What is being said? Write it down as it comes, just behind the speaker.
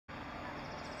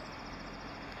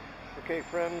Okay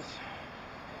friends,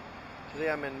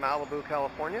 today I'm in Malibu,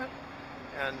 California,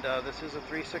 and this is a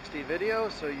 360 video,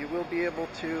 so you will be able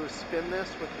to spin this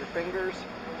with your fingers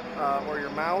or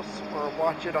your mouse, or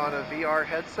watch it on a VR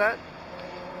headset,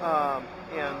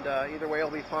 either way will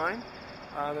be fine.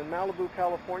 I'm in Malibu,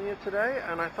 California today,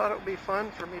 and I thought it would be fun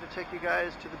for me to take you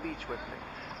guys to the beach with me.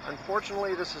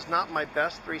 Unfortunately, this is not my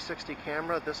best 360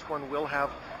 camera. This one will have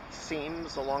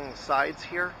seams along the sides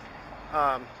here.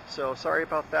 So sorry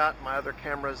about that. My other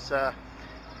camera's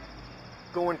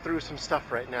going through some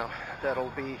stuff right now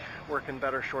that'll be working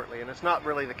better shortly. And it's not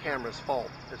really the camera's fault.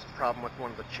 It's a problem with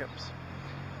one of the chips.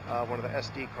 One of the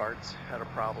SD cards had a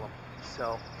problem.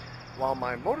 So while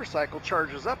my motorcycle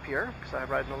charges up here, because I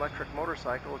ride an electric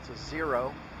motorcycle, it's a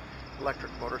Zero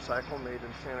electric motorcycle made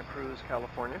in Santa Cruz,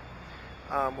 California.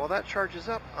 While that charges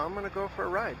up, I'm going to go for a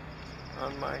ride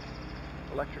on my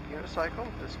electric unicycle.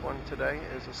 This one today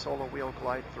is a SoloWheel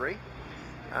Glide3,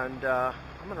 and I'm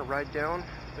going to ride down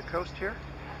the coast here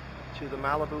to the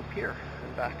Malibu Pier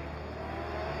and back.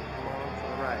 Come on for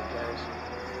the ride, guys.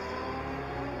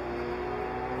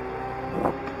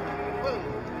 Whoa!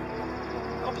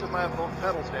 Helps if I have both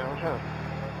pedals down, huh?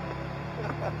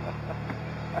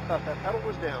 I thought that pedal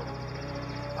was down.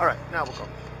 Alright, now we'll go.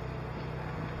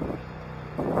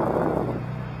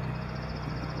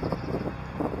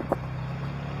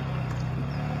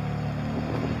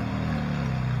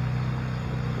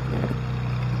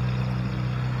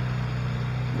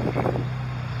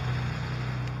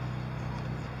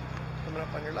 Coming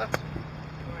up on your left.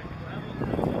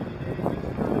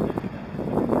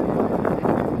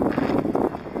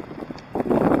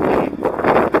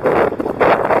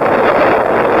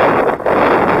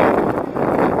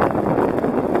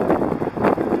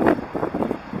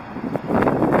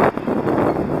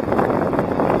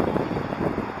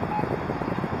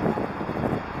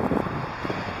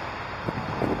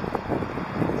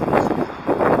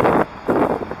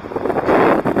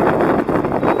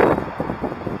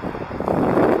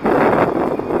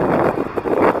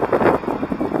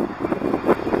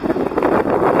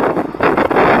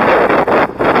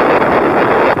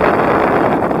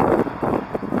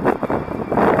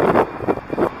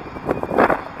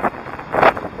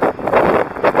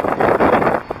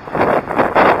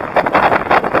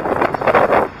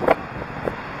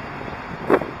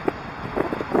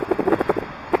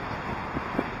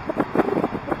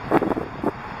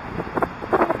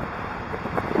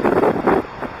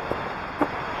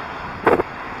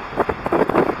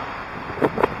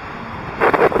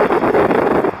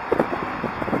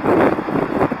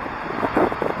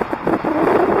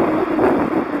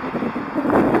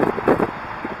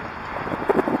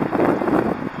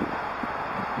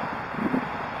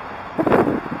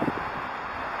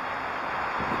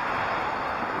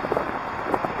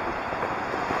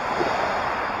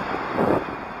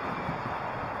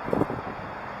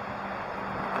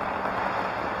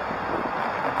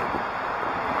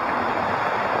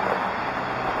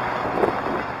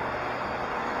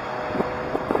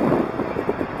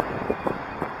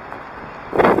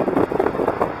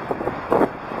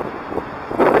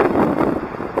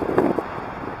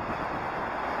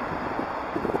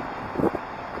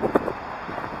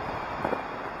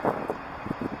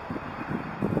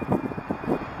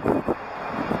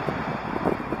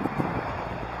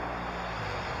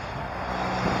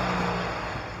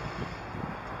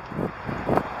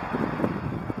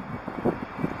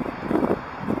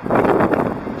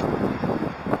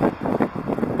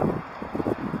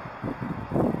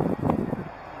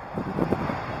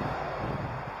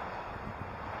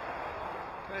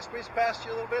 Can I squeeze past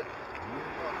you a little bit?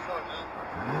 Oh, fun,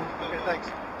 huh? Okay, thanks.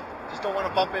 Just don't want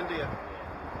to bump into you.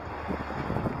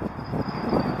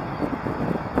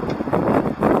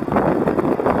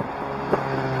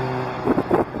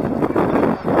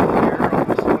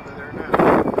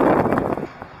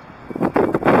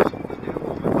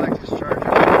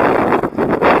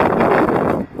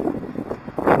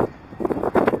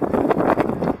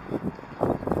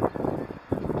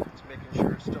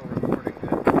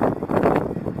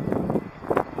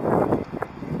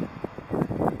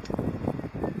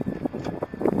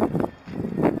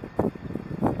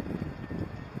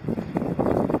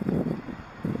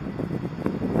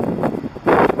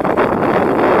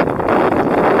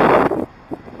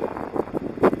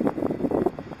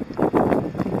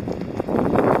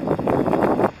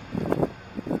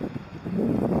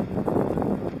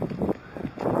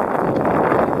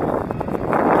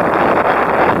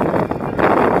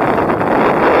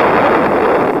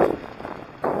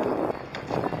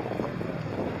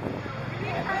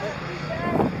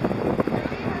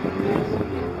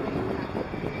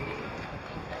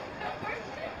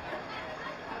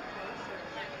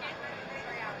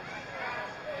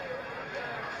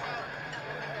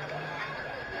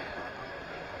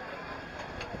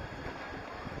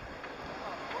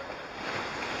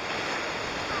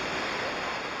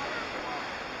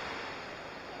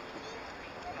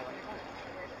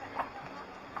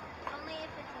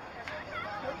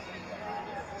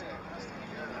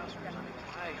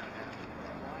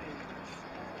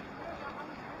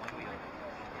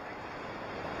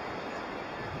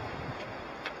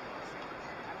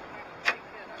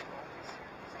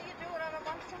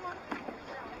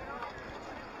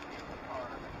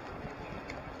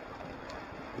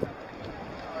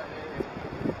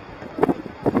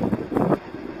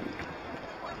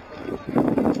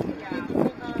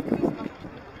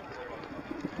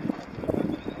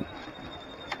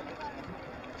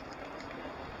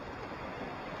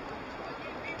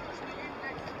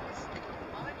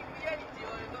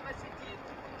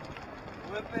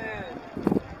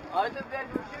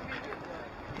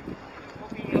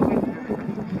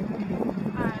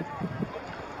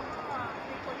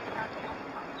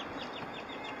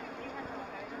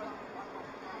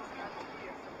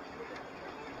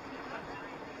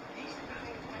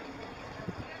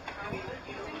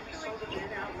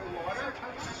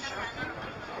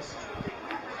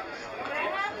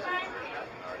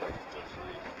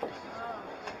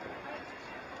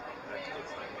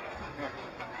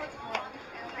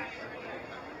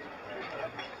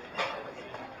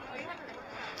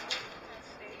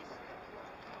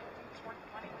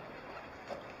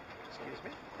 Excuse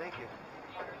me. Thank you.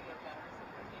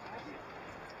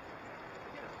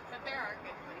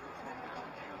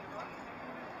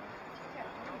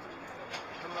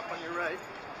 Coming up on your right.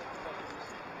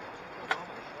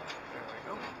 There we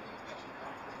go.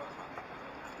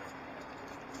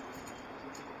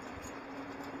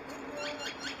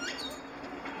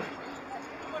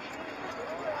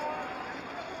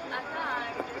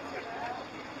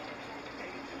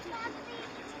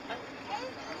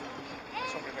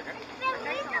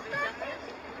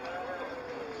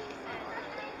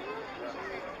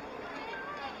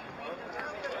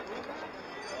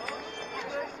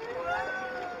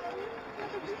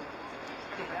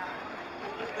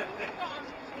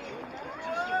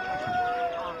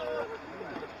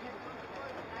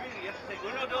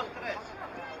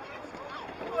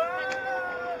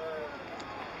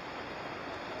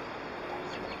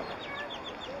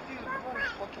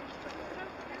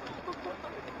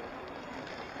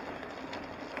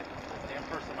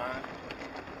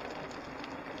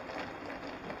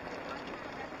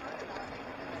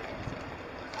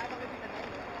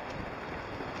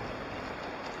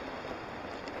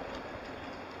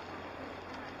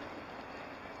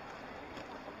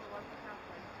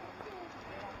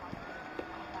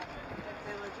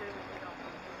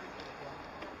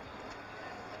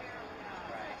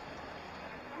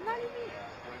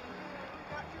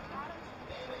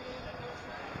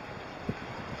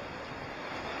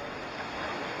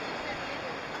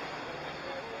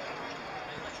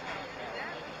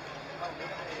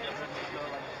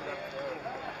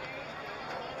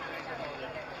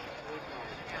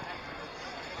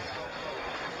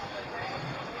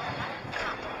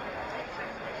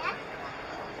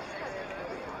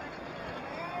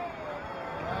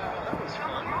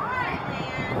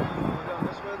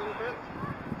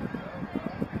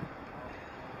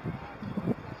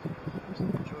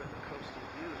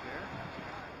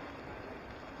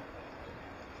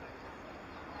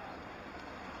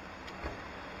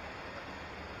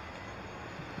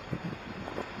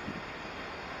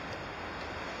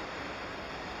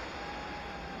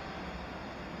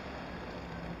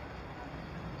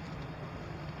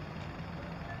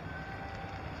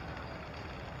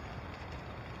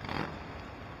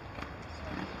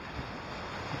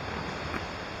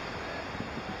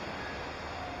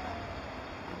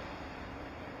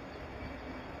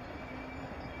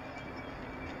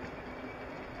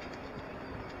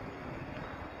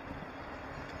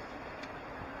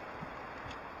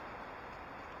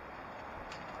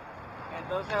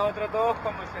 Entonces a otros dos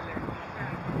como se les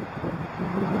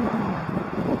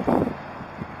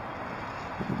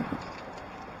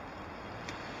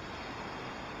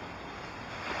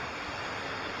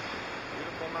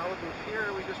Beautiful Malibu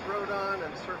Pier we just rode on,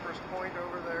 and Surfer's Point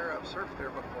over there. I've surfed there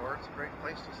before. It's a great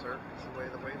place to surf. It's the way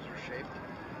the waves are shaped,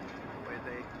 the way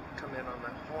they come in on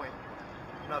that point.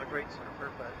 I'm not a great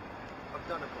surfer, but I've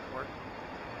done it before.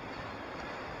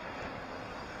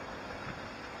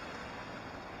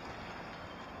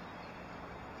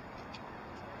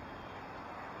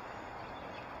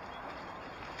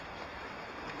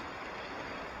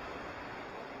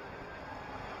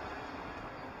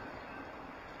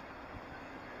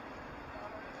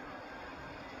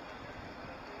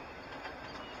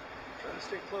 Try to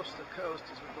stay close to the coast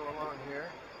as we go along here.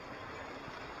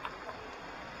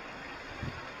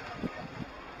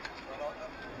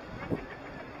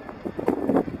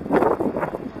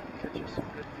 Get you some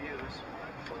good views.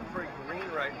 It's looking very green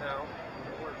right now.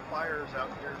 There were fires out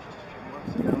here just a few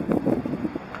months ago.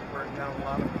 Burned down a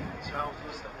lot of these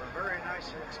houses that were very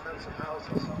nice and expensive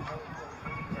houses.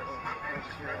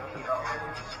 Next here out in the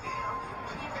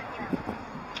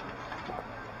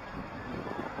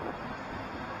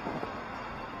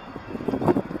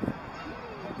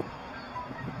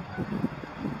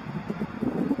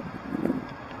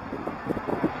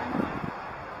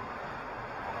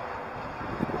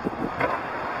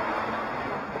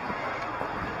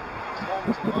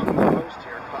along the coast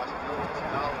here cost millions of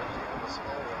dollars, even the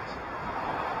small ones.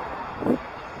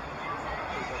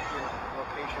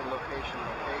 Location, location,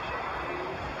 location.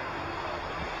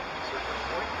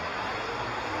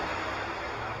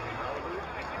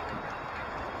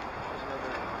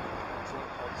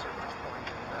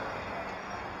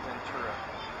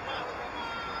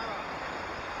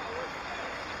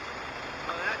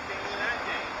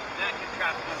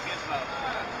 Gizmo.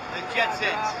 The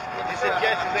Jetsons. It's the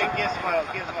Jetsons and Gizmo.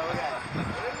 Gizmo, look at it.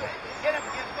 Get him,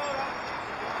 Gizmo.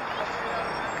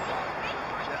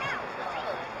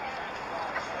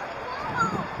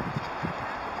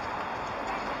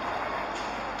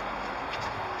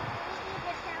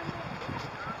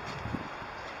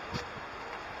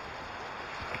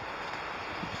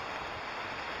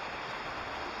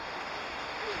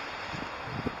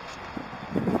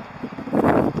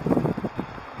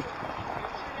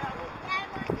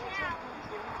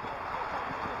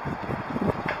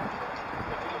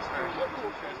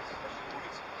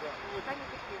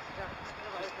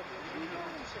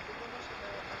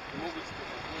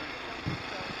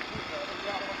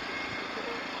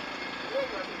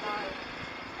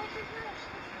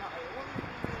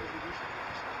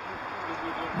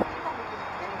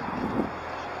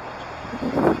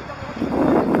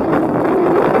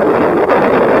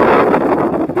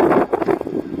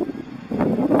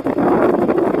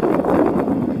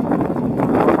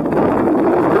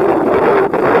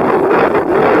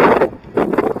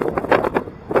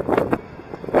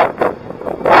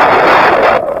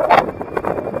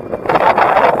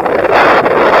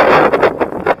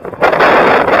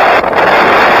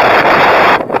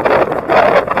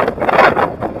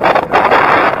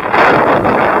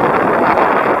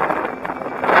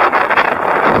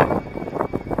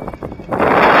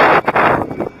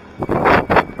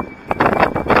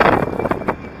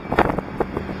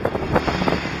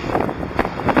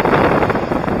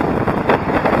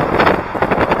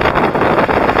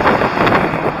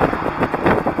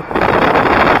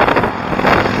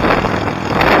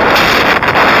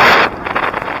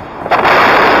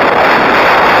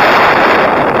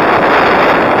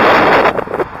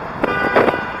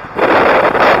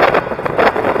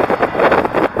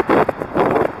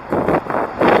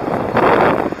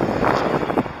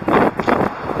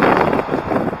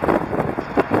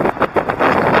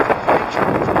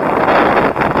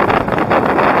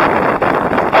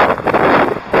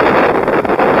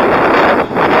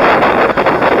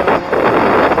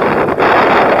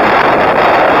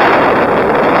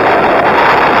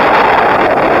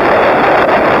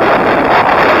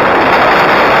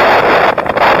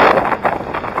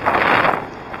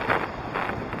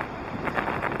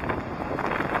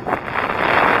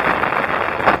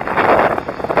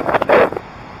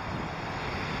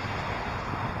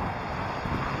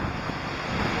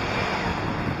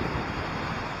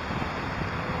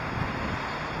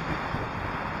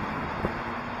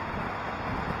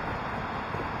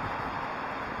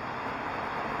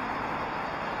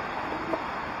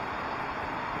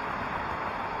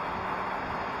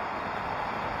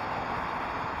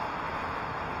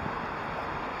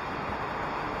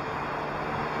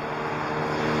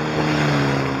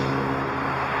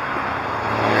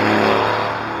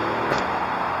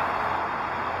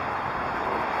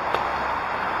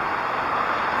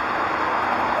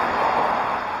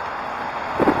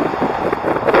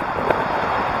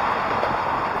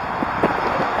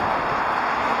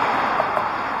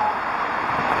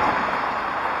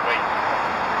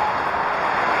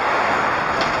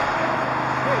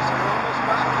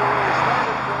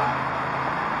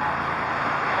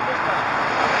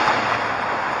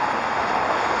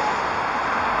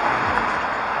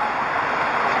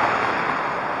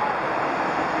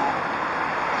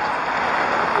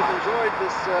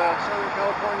 Southern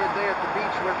California day at the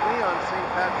beach with me on St.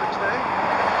 Patrick's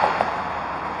Day.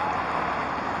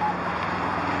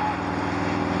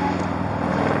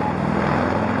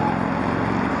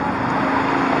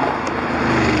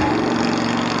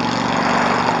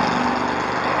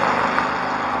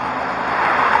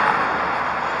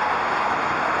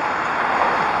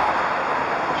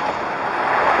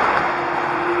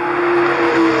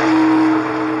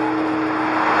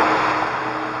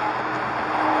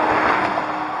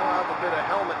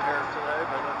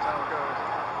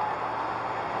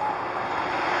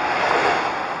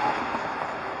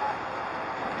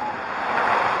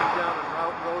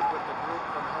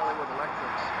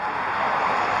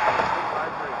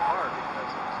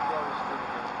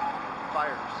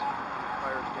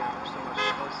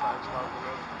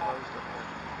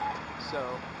 So,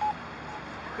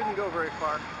 couldn't go very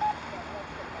far.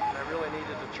 And I really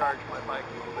needed to charge my bike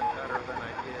a little bit better than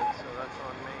I did, so that's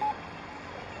on me.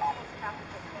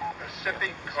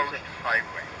 Pacific Coast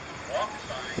Highway. Walk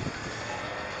sign.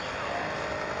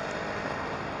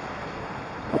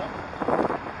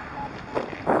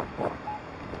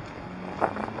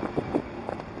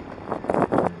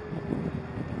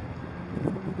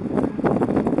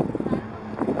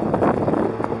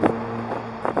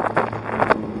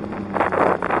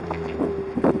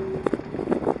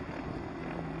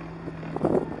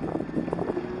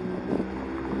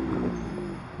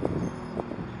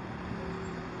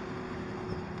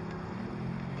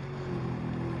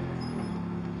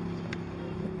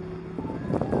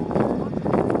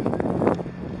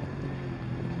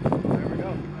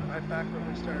 back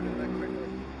when we started that quickly.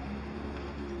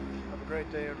 Have a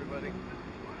great day, everybody.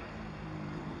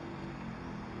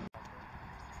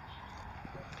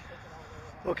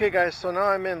 Okay guys, so now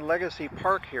I'm in Legacy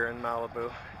Park here in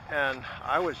Malibu, and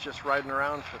I was just riding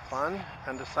around for fun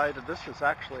and decided this is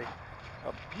actually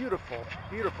a beautiful,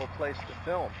 beautiful place to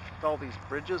film. With all these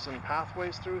bridges and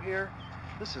pathways through here,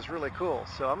 this is really cool.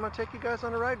 So I'm going to take you guys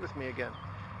on a ride with me again.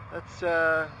 That's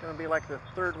going to be like the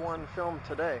third one filmed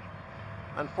today.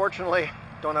 Unfortunately,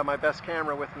 don't have my best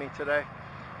camera with me today.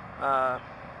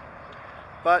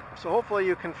 So hopefully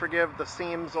you can forgive the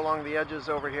seams along the edges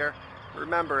over here.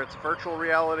 Remember, it's virtual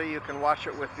reality. You can watch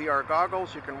it with VR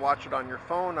goggles. You can watch it on your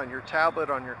phone, on your tablet,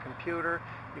 on your computer.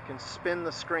 You can spin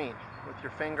the screen with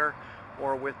your finger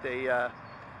or with a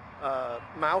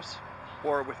mouse,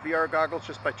 or with VR goggles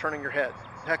just by turning your head.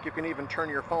 Heck, you can even turn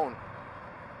your phone.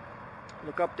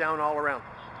 Look up, down, all around.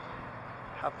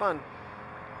 Have fun.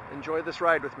 Enjoy this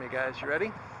ride with me, guys. You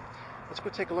ready? Let's go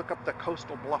take a look up the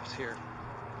coastal bluffs here.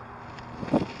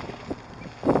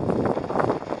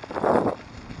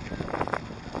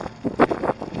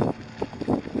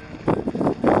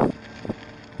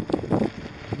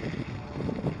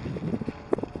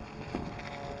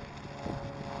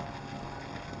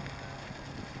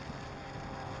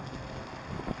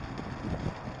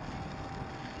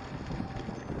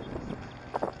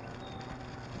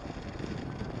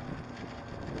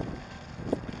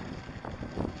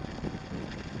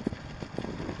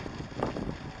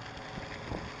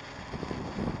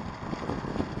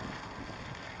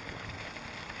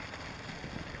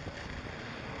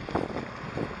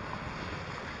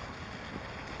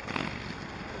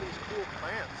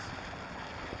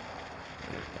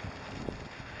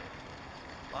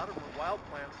 A lot of them are wild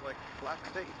plants like black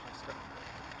sage and stuff.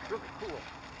 It's really cool.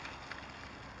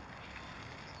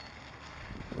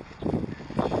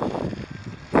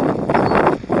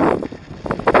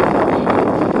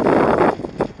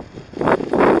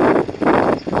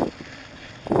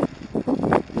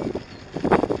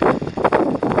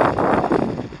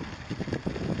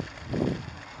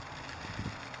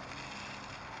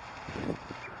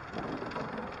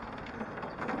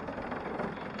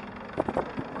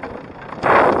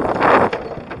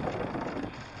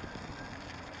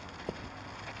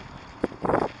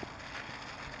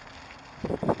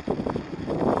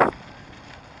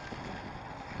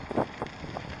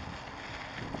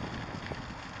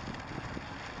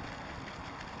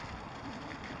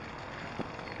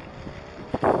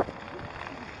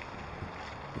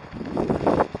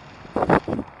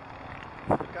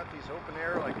 Open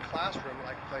air, like classroom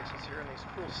like places here, and these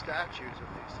cool statues of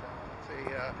these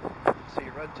see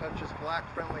red touches black,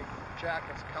 friendly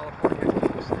jackets, California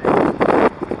King State.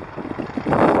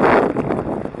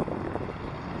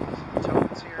 Some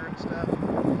toads here and stuff.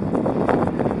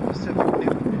 Pacific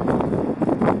Newton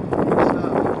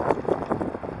stuff.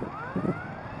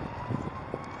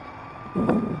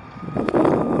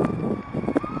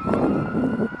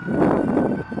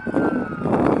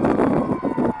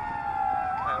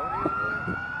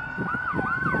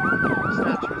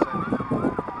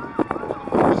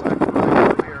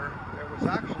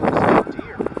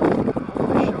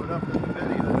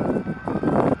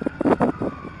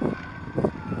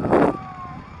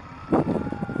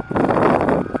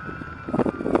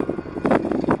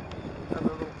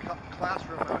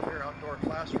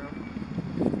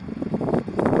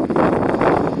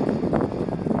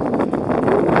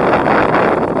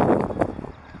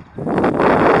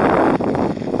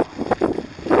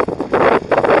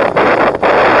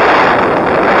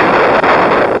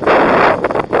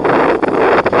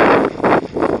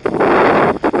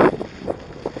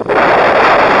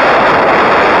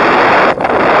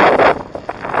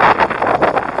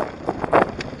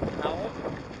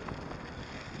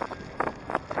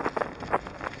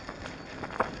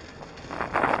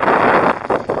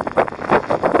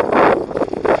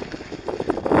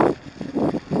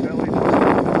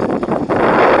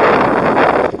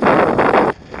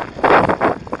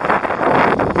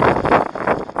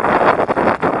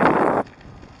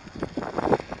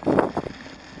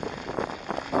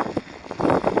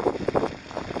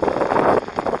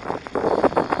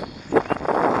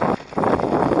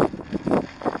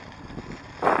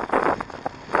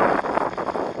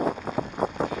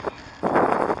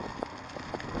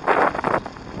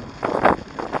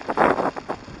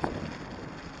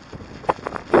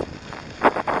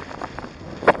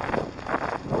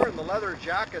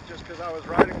 Jacket just because I was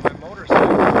riding my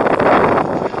motorcycle.